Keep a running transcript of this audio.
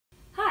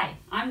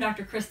I'm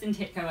Dr. Kristen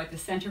Titko at the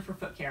Center for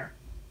Foot Care.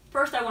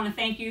 First, I want to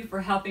thank you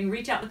for helping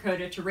Reach Out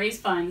Lakota to raise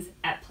funds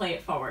at Play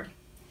It Forward.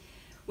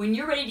 When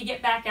you're ready to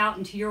get back out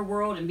into your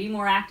world and be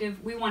more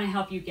active, we want to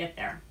help you get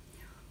there.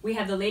 We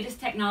have the latest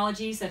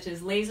technology such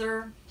as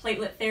laser,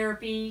 platelet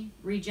therapy,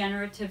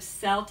 regenerative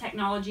cell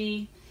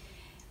technology.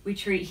 We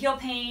treat heel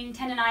pain,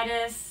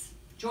 tendonitis,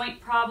 joint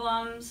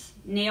problems,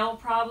 nail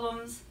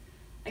problems.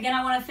 Again,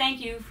 I want to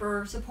thank you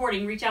for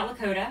supporting Reach Out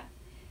Lakota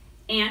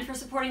and for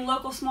supporting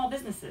local small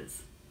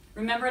businesses.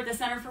 Remember, at the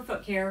Center for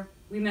Foot Care,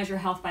 we measure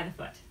health by the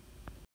foot.